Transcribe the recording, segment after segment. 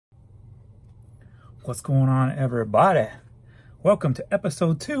What's going on, everybody? Welcome to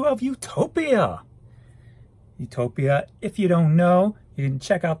episode 2 of Utopia. Utopia, if you don't know, you can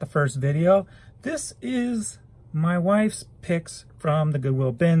check out the first video. This is my wife's picks from the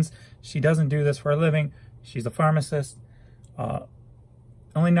Goodwill bins. She doesn't do this for a living. She's a pharmacist.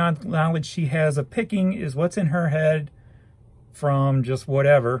 Only knowledge she has of picking is what's in her head from just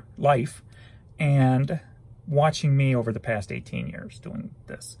whatever, life, and watching me over the past 18 years doing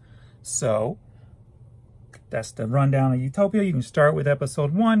this. So that's the rundown of Utopia. You can start with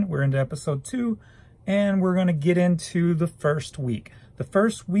episode 1. We're into episode 2, and we're going to get into the first week. The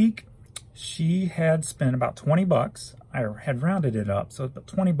first week, she had spent about 20 bucks. I had rounded it up, so about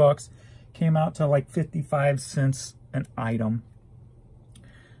 20 bucks came out to like 55 cents an item.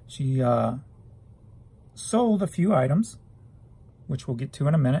 She sold a few items, which we'll get to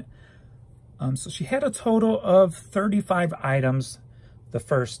in a minute. So she had a total of 35 items the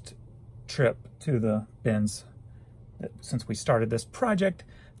first trip to the bins since we started this project.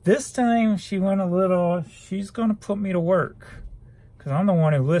 This time she went a little, she's gonna put me to work because I'm the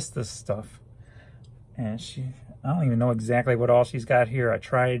one who lists this stuff. And I don't even know exactly what all she's got here. I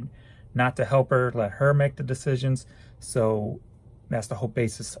tried not to help her, let her make the decisions. So that's the whole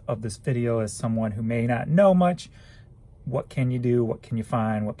basis of this video, as someone who may not know much. What can you do? What can you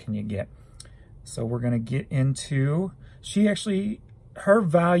find? What can you get? So we're gonna get into, her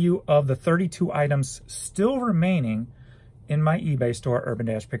value of the 32 items still remaining in my eBay store,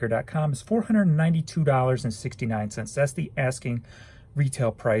 urban-picker.com, is $492.69. That's the asking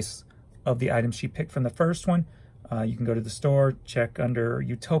retail price of the items she picked from the first one. You can go to the store, check under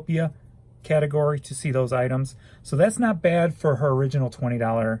Utopia category to see those items. So that's not bad for her original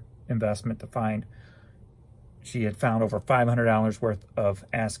 $20 investment to find. She had found over $500 worth of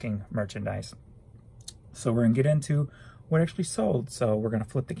asking merchandise. So we're gonna get into what actually sold. So we're gonna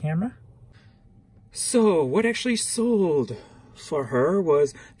flip the camera. So what actually sold for her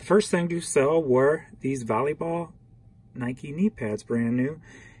was, the first thing to sell were these volleyball Nike knee pads, brand new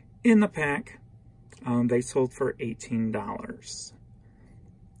in the pack. They sold for $18.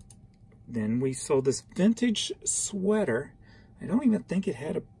 Then we sold this vintage sweater. I don't even think it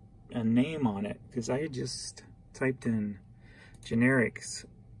had a name on it because I had just typed in generic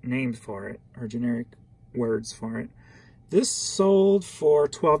names for it, or generic words for it. This sold for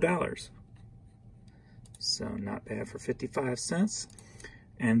 $12. So not bad for 55 cents.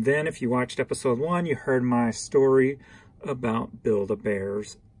 And then if you watched episode 1, you heard my story about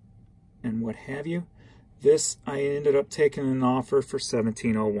Build-A-Bears and what have you. This, I ended up taking an offer for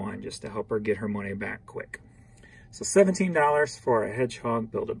 $17.01 just to help her get her money back quick. So $17 for a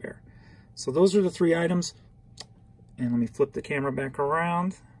hedgehog Build-A-Bear. So those are the 3 items. And let me flip the camera back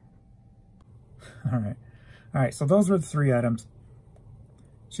around. All right, so those were the 3 items.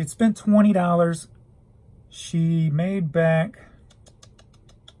 She'd spent $20. She made back,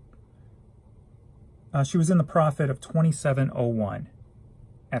 she was in the profit of $27.01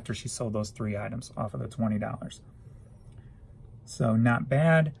 after she sold those 3 items off of the $20. So not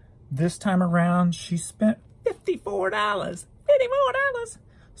bad. This time around, she spent $54.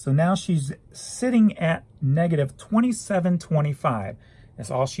 So now she's sitting at negative $27.25. That's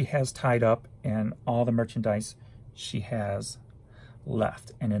all she has tied up and all the merchandise she has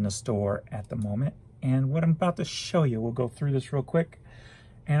left and in the store at the moment. And what I'm about to show you, we'll go through this real quick,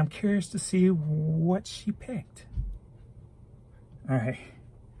 and I'm curious to see what she picked. All right,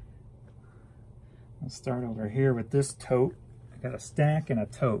 we'll start over here with this tote. I got a stack and a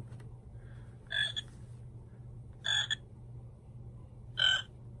tote.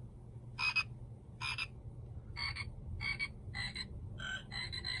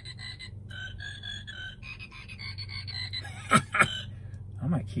 I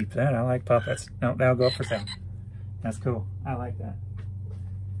might keep that. I like puppets. No, that'll go for sale. That's cool. I like that.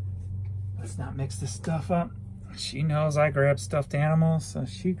 Let's not mix this stuff up. She knows I grab stuffed animals, so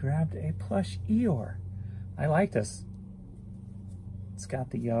she grabbed a plush Eeyore. I like this. It's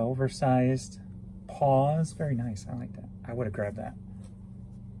got the oversized paws. Very nice. I like that. I would have grabbed that.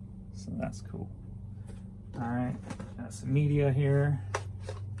 So that's cool. All right. Got some media here.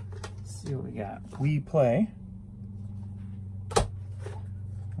 Let's see what we got. We Play.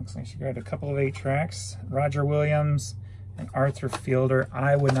 Looks like she grabbed a couple of 8-tracks. Roger Williams and Arthur Fielder.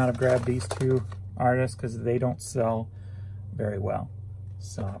 I would not have grabbed these 2 artists because they don't sell very well.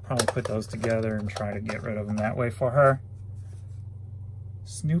 So I'll probably put those together and try to get rid of them that way for her.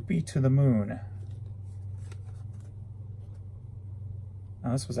 Snoopy to the Moon.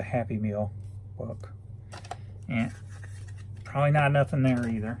 Now this was a Happy Meal book. Yeah, probably not nothing there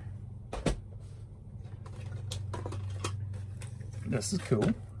either. This is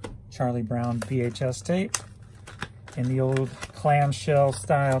cool. Charlie Brown VHS tape in the old clamshell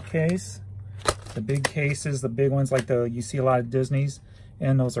style case. The big cases, the big ones like you see a lot of Disney's,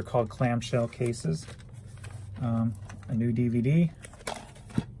 and those are called clamshell cases. A new DVD.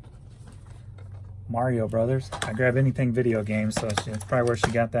 Mario Brothers. I grab anything video games, so it's probably where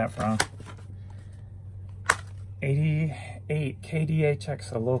she got that from. 88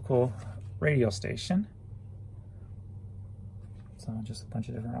 KDHX, a local radio station. So just a bunch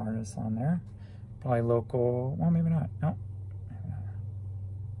of different artists on there. Probably local, well, maybe not. No, maybe not.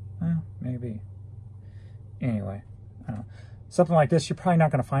 Well, maybe. Anyway, I don't know. Something like this, you're probably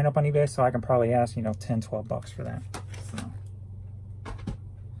not going to find up on eBay, so I can probably ask, you know, 10, 12 bucks for that. So,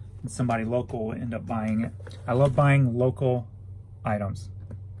 and somebody local will end up buying it. I love buying local items.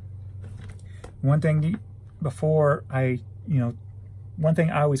 One thing before one thing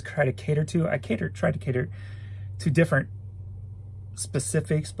I always try to cater to, try to cater to different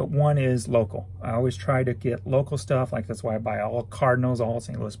specifics, but one is local. I always try to get local stuff, like that's why I buy all Cardinals, all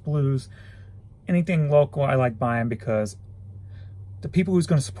St. Louis Blues. Anything local I like buying, because the people who's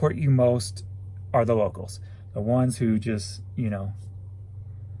going to support you most are the locals. The ones who just, you know,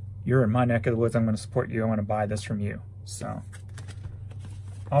 you're in my neck of the woods, I'm going to support you, I want to buy this from you. So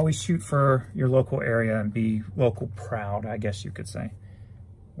always shoot for your local area and be local proud, I guess you could say.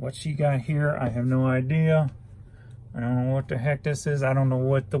 What she got here, I have no idea. I don't know what the heck this is. I don't know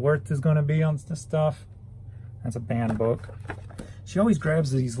what the worth is going to be on this stuff. That's a band book. She always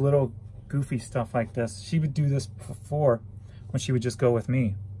grabs these little goofy stuff like this. She would do this before when she would just go with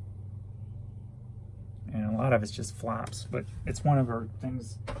me. And a lot of it's just flops, but it's one of her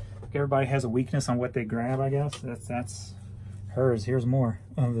things. Everybody has a weakness on what they grab, I guess. That's hers. Here's more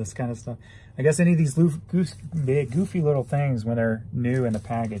of this kind of stuff. I guess any of these big goofy little things when they're new in the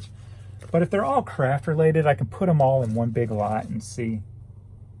package. But if they're all craft related, I can put them all in one big lot and see.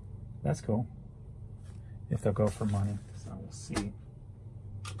 That's cool. If they'll go for money. So we'll see.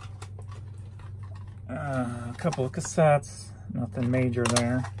 A couple of cassettes. Nothing major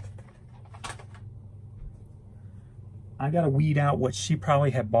there. I gotta weed out what she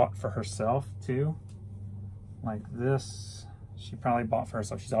probably had bought for herself too. Like this, she probably bought for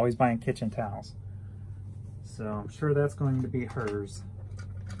herself. She's always buying kitchen towels. So I'm sure that's going to be hers.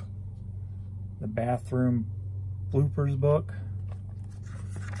 The bathroom bloopers book.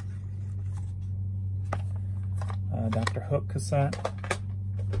 Dr. Hook cassette.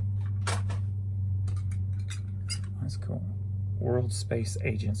 That's cool. World Space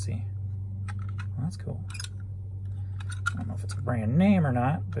Agency. Well, that's cool. I don't know if it's a brand name or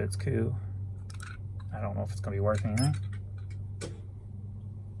not, but it's cool. I don't know if it's going to be worth anything.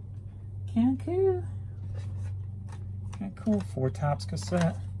 Kinda cool. Kinda cool. Four Tops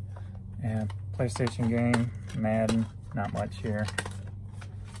cassette. And PlayStation game. Madden. Not much here.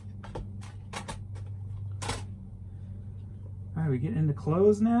 Alright, we get into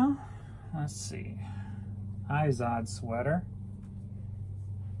clothes now. Let's see. Izod sweater.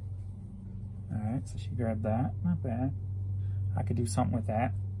 Alright, so she grabbed that. Not bad. I could do something with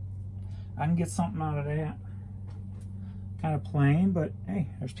that. I can get something out of that. Kind of plain, but hey,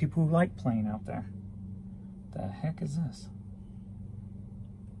 there's people who like plain out there. The heck is this?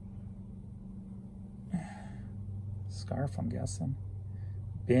 Scarf, I'm guessing.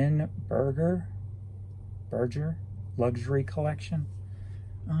 Ben Berger Luxury Collection.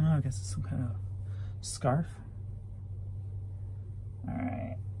 I don't know, I guess it's some kind of scarf.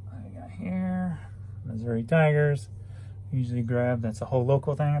 Alright, what do I got here? Missouri Tigers. Usually grab, that's a whole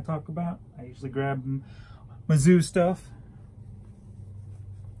local thing I talk about. I usually grab Mizzou stuff.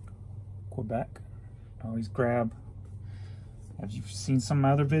 Quebec. I always grab, have you seen some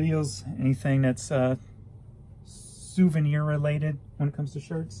other videos? Anything that's souvenir related when it comes to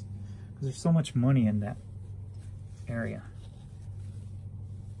shirts? Because there's so much money in that area.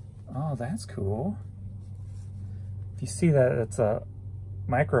 Oh, that's cool. If you see that, it's a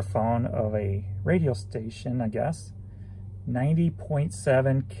microphone of a radio station, I guess.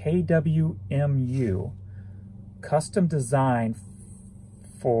 90.7 KWMU. Custom design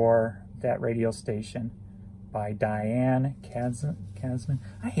for that radio station by Diane Kasman.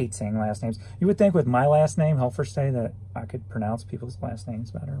 I hate saying last names. You would think with my last name, Helferstay, that I could pronounce people's last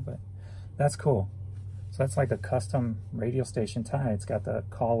names better, but that's cool. So that's like a custom radio station tie. It's got the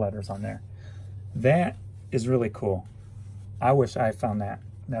call letters on there. That is really cool. I wish I found that.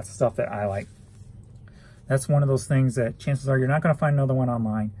 That's stuff that I like. That's one of those things that chances are you're not going to find another one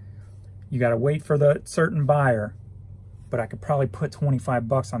online. You got to wait for the certain buyer, but I could probably put 25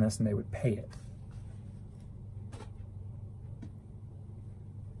 bucks on this and they would pay it.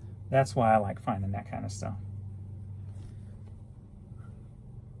 That's why I like finding that kind of stuff.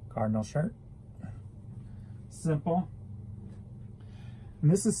 Cardinal shirt. Simple. And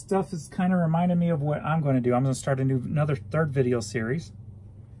this is stuff is kind of reminding me of what I'm going to do. I'm going to start another third video series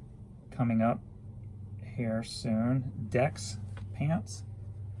coming up here soon. Dex pants.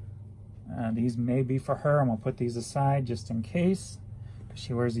 These may be for her. I'm going to put these aside just in case, because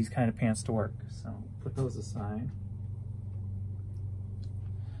she wears these kind of pants to work. So put those aside.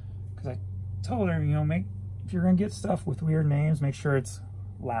 Because I told her, you know, if you're going to get stuff with weird names, make sure it's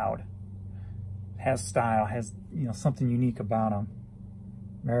loud, has style, has, you know, something unique about them.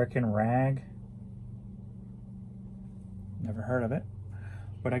 American Rag. Never heard of it.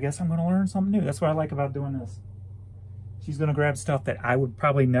 But I guess I'm going to learn something new. That's what I like about doing this. She's going to grab stuff that I would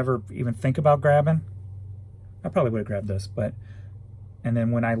probably never even think about grabbing. I probably would have grabbed this, but... And then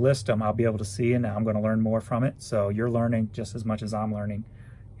when I list them, I'll be able to see, and now I'm going to learn more from it. So you're learning just as much as I'm learning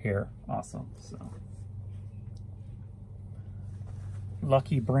here. Awesome. So,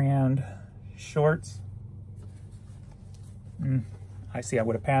 Lucky brand shorts. I see I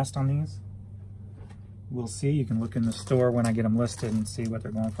would have passed on these. We'll see. You can look in the store when I get them listed and see what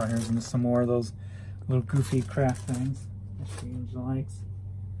they're going for. Here's some more of those little goofy craft things that she likes.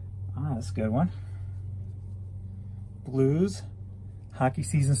 Ah, that's a good one. Blues. Hockey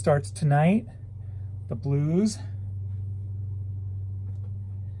season starts tonight. The Blues.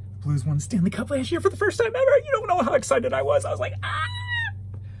 Blues won the Stanley Cup last year for the first time ever. You don't know how excited I was. I was like, ah!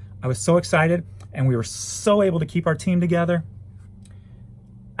 I was so excited, and we were so able to keep our team together.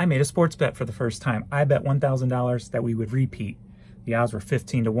 I made a sports bet for the first time. I bet $1,000 that we would repeat. The odds were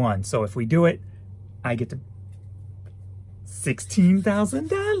 15 to 1. So if we do it, I get to $16,000.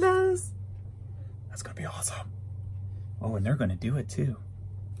 That's going to be awesome. Oh, and they're going to do it too.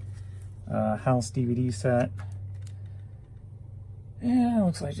 House DVD set. Yeah, it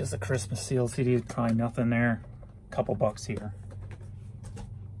looks like just a Christmas seal CD. Probably nothing there. Couple bucks here.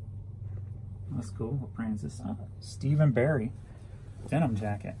 That's cool. What brand is this? Stephen Barry denim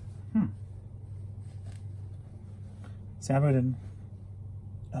jacket. See, I would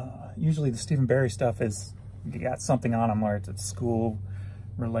usually the Stephen Barry stuff is you got something on them where it's school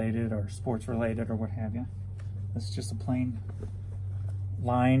related or sports related or what have you. This is just a plain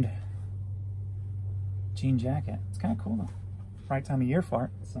lined jean jacket. It's kind of cool though. Right time of year for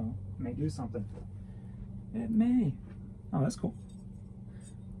it, so it may do something. It may. Oh, that's cool.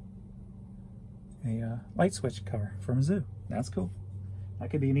 A light switch cover from a zoo. That's cool. That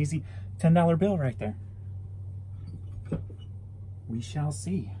could be an easy $10 bill right there. We shall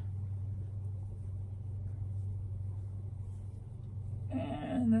see.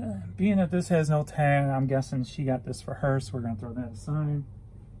 And being that this has no tag, I'm guessing she got this for her, so we're going to throw that aside.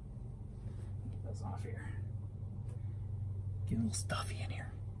 Get this off here. Get a little stuffy in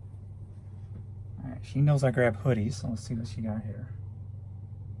here. Alright, she knows I grab hoodies, so let's see what she got here.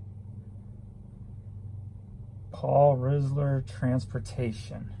 Paul Rizzler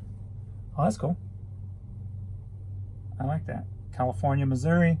Transportation. Oh, that's cool. I like that. California,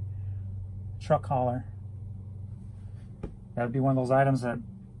 Missouri. Truck hauler. That would be one of those items that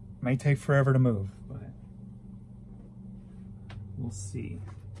may take forever to move, but we'll see.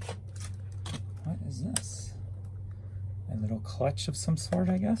 What is this? A little clutch of some sort,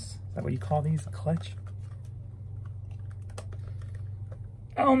 I guess? Is that what you call these? A clutch?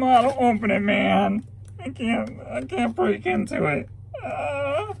 Oh no, don't open it, man. I can't break into it.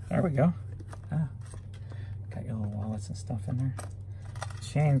 There we go. Got your little wallets and stuff in there.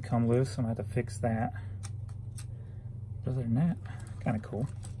 Chain come loose, I'm gonna have to fix that. Other than that, kind of cool.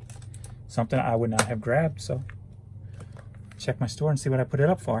 Something I would not have grabbed, so check my store and see what I put it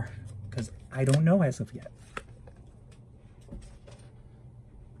up for, because I don't know as of yet.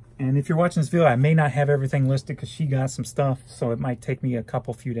 And if you're watching this video, I may not have everything listed because she got some stuff, so it might take me a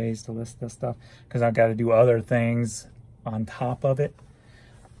few days to list this stuff because I've got to do other things on top of it.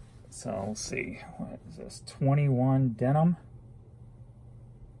 So we'll see. What is this? 21 denim,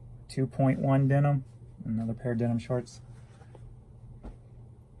 2.1 denim, another pair of denim shorts.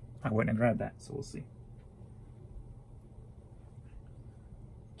 I wouldn't have grabbed that, so we'll see.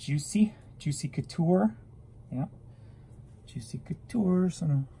 Juicy Couture. Yep. Juicy Couture.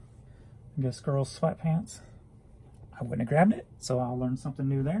 So I guess girls' sweatpants. I wouldn't have grabbed it, so I'll learn something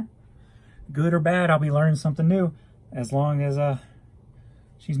new there. Good or bad, I'll be learning something new. As long as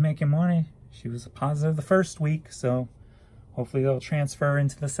she's making money. She was positive the first week, so hopefully they'll transfer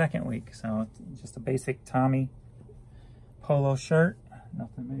into the second week. So it's just a basic Tommy polo shirt.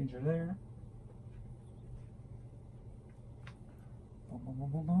 Nothing major there.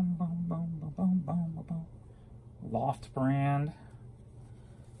 Loft brand.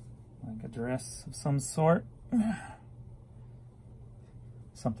 Like a dress of some sort.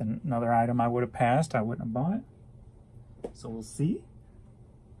 Another item I would have passed, I wouldn't have bought. So we'll see.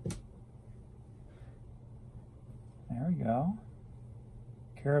 There we go.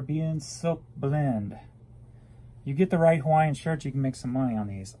 Caribbean Silk Blend. You get the right Hawaiian shirt, you can make some money on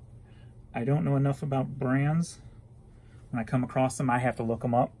these. I don't know enough about brands. When I come across them, I have to look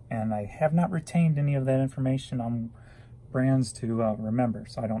them up, and I have not retained any of that information on brands to remember.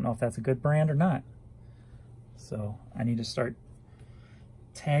 So I don't know if that's a good brand or not. So I need to start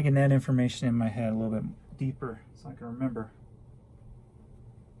tagging that information in my head a little bit deeper so I can remember.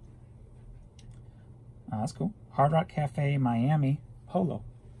 That's cool. Hard Rock Cafe Miami Polo.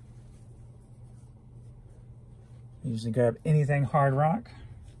 I usually grab anything Hard Rock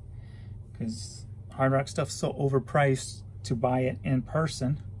because Hard Rock stuff's so overpriced to buy it in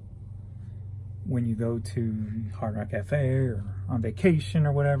person when you go to Hard Rock Cafe or on vacation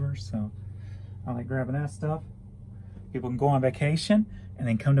or whatever. So I like grabbing that stuff. People can go on vacation and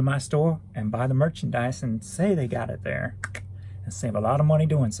then come to my store and buy the merchandise and say they got it there and save a lot of money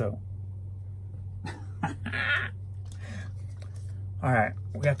doing so. All right,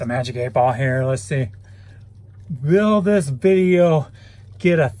 we got the Magic 8 Ball here. Let's see. Will this video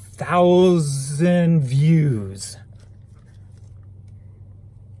get 1,000 views?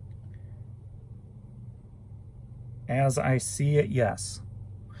 As I see it, yes.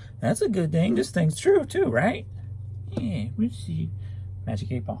 That's a good thing. This thing's true too, right? Yeah, we'll see.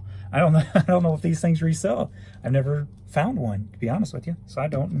 Magic 8 Ball. I don't know if these things resell. I've never found one, to be honest with you. So I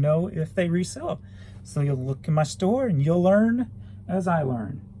don't know if they resell. So you'll look in my store and you'll learn as I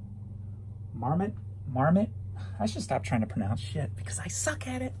learn. Marmot. I should stop trying to pronounce shit because I suck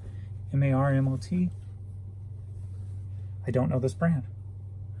at it. M-A-R-M-O-T. I don't know this brand.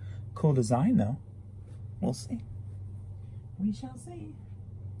 Cool design though. We'll see. We shall see.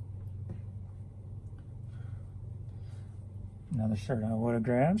 Another shirt I would have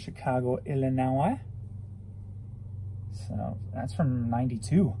grabbed, Chicago, Illinois. So that's from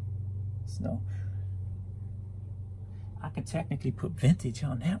 '92. So I could technically put vintage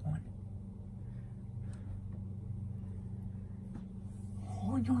on that one.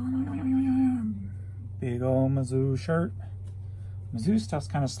 Big old Mizzou shirt. Mizzou stuff's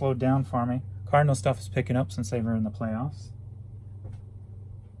kind of slowed down for me. Cardinal stuff is picking up since they were in the playoffs.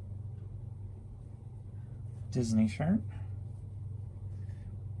 Disney shirt.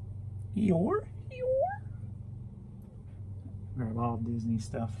 Eeyore. Grab all Disney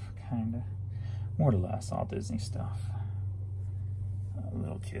stuff, kinda. More or less all Disney stuff. A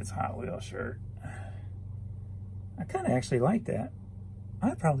little kid's Hot Wheels shirt. I kind of actually like that.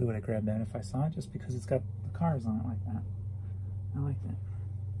 I probably would have grabbed that if I saw it, just because it's got the cars on it like that. I like that.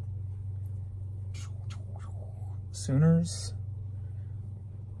 Sooners.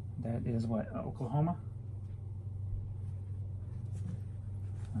 That is what, Oklahoma?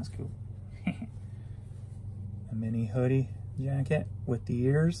 That's cool. A mini hoodie jacket with the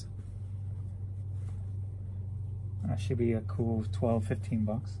ears. That should be a cool 12, 15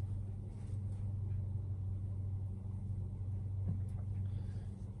 bucks.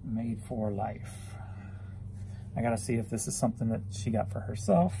 Made for life. I gotta see if this is something that she got for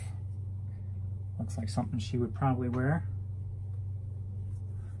herself. Looks like something she would probably wear.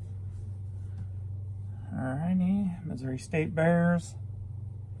 Alrighty, Missouri State Bears.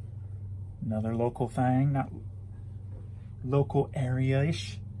 Another local thing, not local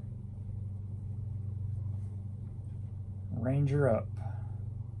area-ish. Ranger Up.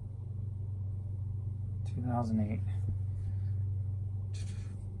 2008.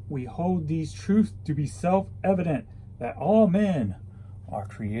 We hold these truths to be self-evident, that all men are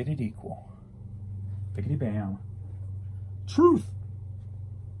created equal. Biggity bam. Truth!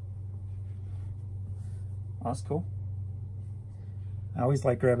 Oh, that's cool. I always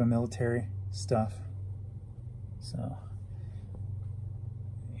like grabbing military stuff. So,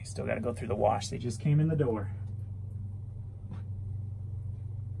 you still got to go through the wash. They just came in the door.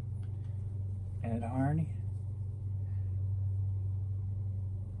 Ed Harney.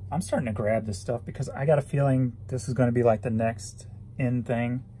 I'm starting to grab this stuff because I got a feeling this is going to be like the next in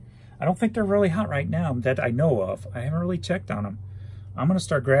thing. I don't think they're really hot right now that I know of. I haven't really checked on them. I'm going to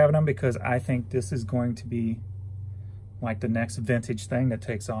start grabbing them because I think this is going to be like the next vintage thing that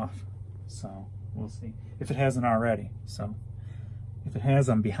takes off. So we'll see if it hasn't already. So if it has,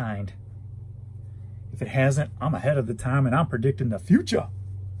 I'm behind. If it hasn't, I'm ahead of the time and I'm predicting the future.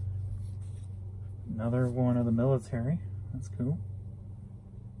 Another one of the military. That's cool.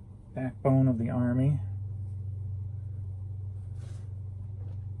 Backbone of the Army.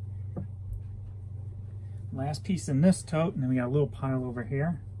 Last piece in this tote, and then we got a little pile over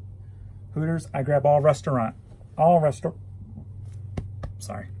here. Hooters, I grab all restaurant. Sorry,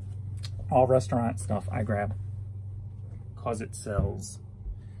 sorry. All restaurant stuff I grab because it sells.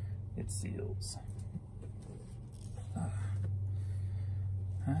 It seals.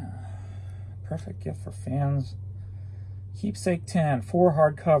 Perfect gift for fans. Keepsake 10, 4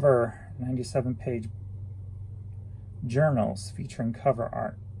 hardcover, 97-page journals featuring cover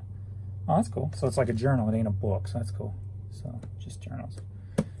art. Oh, that's cool. So it's like a journal. It ain't a book, so that's cool. So just journals.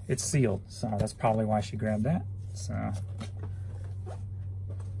 It's sealed, so that's probably why she grabbed that. So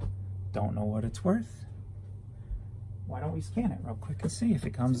don't know what it's worth. Why don't we scan it real quick and see if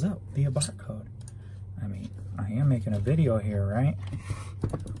it comes up via barcode? I mean, I am making a video here, right?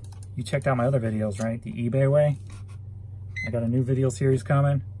 You checked out my other videos, right? The eBay way. I got a new video series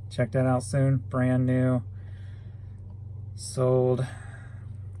coming. Check that out soon. Brand new. Sold.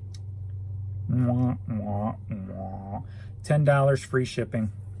 $10 free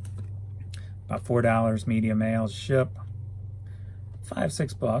shipping. About $4 media mail ship.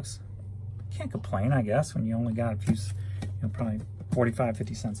 $5-6. Can't complain, I guess, when you only got a few, probably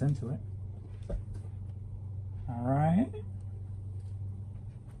 45-50 cents into it. All right.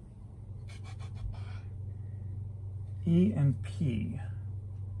 E&P.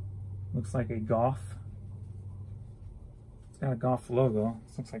 Looks like a golf. It's got a golf logo.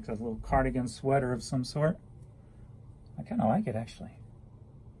 This looks like a little cardigan sweater of some sort. I kind of like it, actually.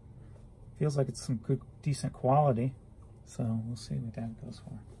 Feels like it's some good, decent quality. So we'll see what that goes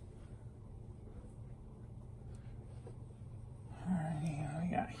for. All right, we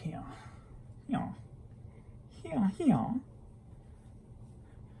got here. Here.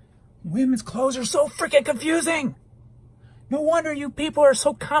 Women's clothes are so freaking confusing. No wonder you people are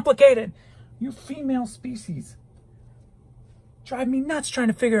so complicated. You female species drive me nuts trying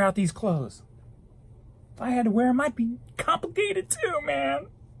to figure out these clothes. If I had to wear them, I'd be complicated too, man.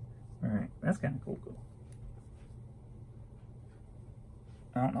 All right, that's kind of cool.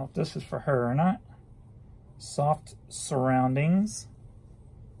 I don't know if this is for her or not. Soft surroundings.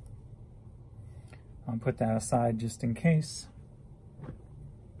 I'll put that aside just in case.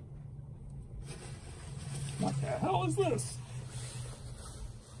 What the hell is this?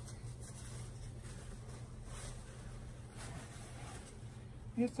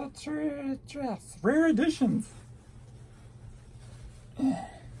 It's a dress. Rare editions.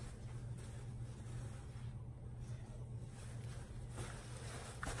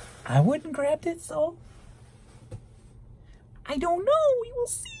 I wouldn't grab it, so I don't know. We will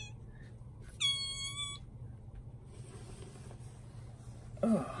see.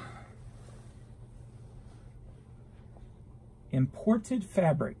 Ugh. Imported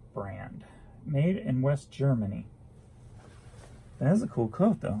fabric brand, made in West Germany. That is a cool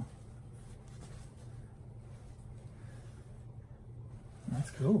coat, though.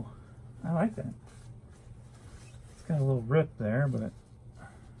 That's cool. I like that. It's got a little rip there, but I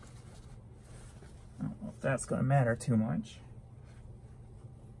don't know if that's going to matter too much.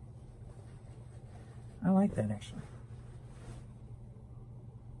 I like that, actually.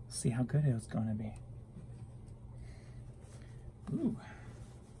 See how good it was going to be. Ooh.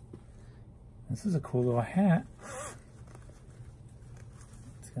 This is a cool little hat.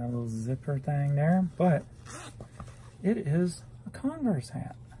 It's got a little zipper thing there, but it is a Converse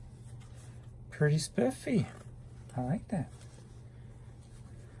hat. Pretty spiffy. I like that.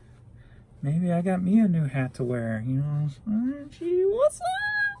 Maybe I got me a new hat to wear. You know, gee, what's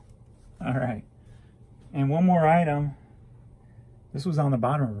up? All right. And one more item. This was on the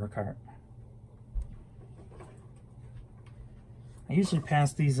bottom of her cart. I usually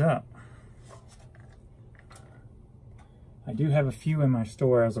pass these up. I do have a few in my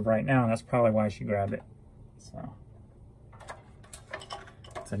store as of right now, and that's probably why she grabbed it. So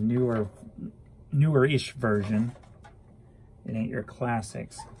it's a newer-ish version. It ain't your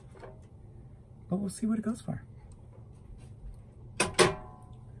classics. But we'll see what it goes for.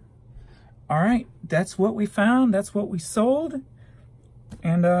 All right, that's what we found. That's what we sold.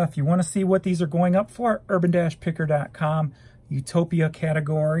 And if you want to see what these are going up for, urban-picker.com, Utopia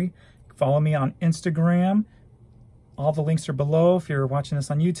category. Follow me on Instagram. All the links are below. If you're watching this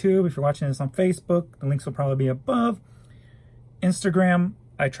on YouTube, if you're watching this on Facebook, the links will probably be above. Instagram,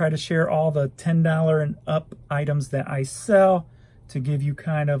 I try to share all the $10 and up items that I sell to give you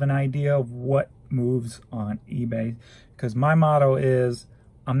kind of an idea of what moves on eBay. Because my motto is,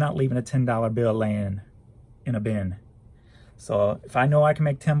 I'm not leaving a $10 bill laying in a bin. So if I know I can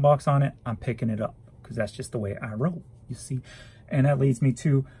make 10 bucks on it, I'm picking it up because that's just the way I roll, you see. And that leads me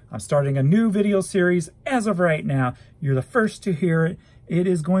to, I'm starting a new video series as of right now. You're the first to hear it. It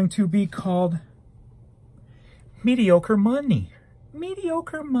is going to be called Mediocre Money.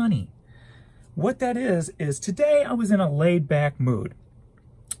 Mediocre Money. What that is today I was in a laid back mood.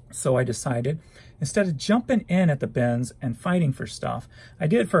 So I decided, instead of jumping in at the bins and fighting for stuff, I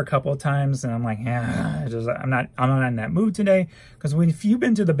did for a couple of times, and I'm like, yeah, I'm not in that mood today. Because if you've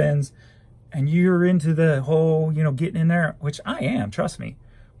been to the bins and you're into the whole, you know, getting in there, which I am, trust me,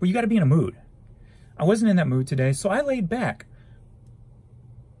 but you got to be in a mood. I wasn't in that mood today, so I laid back.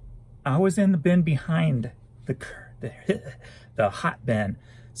 I was in the bin behind the hot bin.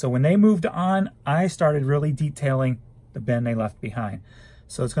 So when they moved on, I started really detailing the bin they left behind.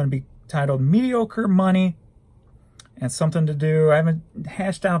 So it's going to be titled Mediocre Money and something to do. I haven't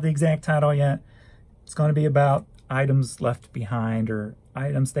hashed out the exact title yet. It's going to be about items left behind or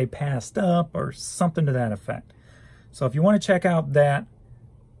items they passed up or something to that effect. So if you want to check out that,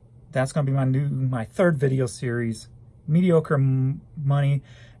 that's going to be my third video series, Mediocre Money.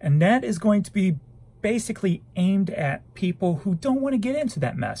 And that is going to be basically aimed at people who don't want to get into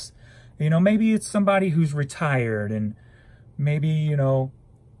that mess. You know, maybe it's somebody who's retired and maybe, you know,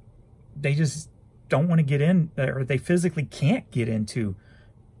 they just don't want to get in, or they physically can't get into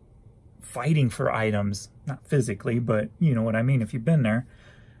fighting for items. Not physically, but you know what I mean if you've been there.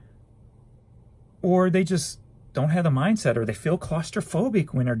 Or they just don't have the mindset, or they feel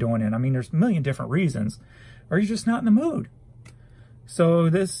claustrophobic when they're doing it. I mean, there's a million different reasons. Or you're just not in the mood. So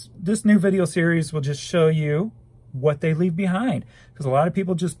this new video series will just show you what they leave behind. Because a lot of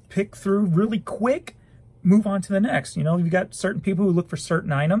people just pick through really quick, move on to the next. You know, you've got certain people who look for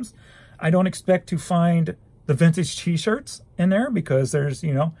certain items. I don't expect to find the vintage t-shirts in there because there's,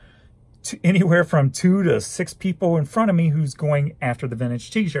 you know, anywhere from 2 to 6 people in front of me who's going after the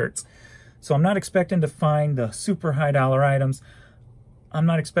vintage t-shirts. So I'm not expecting to find the super high dollar items. I'm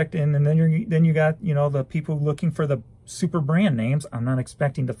not expecting, and then you got, you know, the people looking for the super brand names. I'm not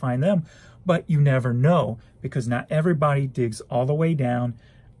expecting to find them, but you never know because not everybody digs all the way down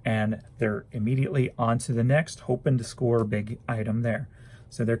and they're immediately on to the next, hoping to score a big item there.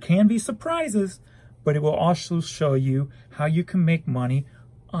 So there can be surprises, but it will also show you how you can make money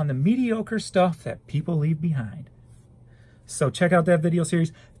on the mediocre stuff that people leave behind. So check out that video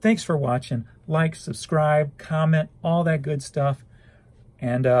series. Thanks for watching. Like, subscribe, comment, all that good stuff.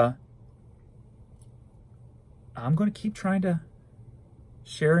 And I'm going to keep trying to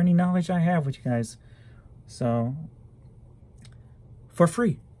share any knowledge I have with you guys. So, for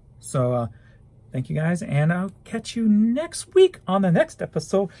free. So, thank you guys. And I'll catch you next week on the next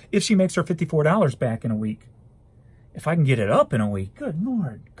episode if she makes her $54 back in a week. If I can get it up in a week. Good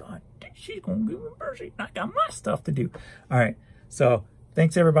Lord. God, she's going to give me mercy. I got my stuff to do. All right. So,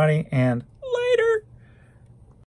 thanks everybody. And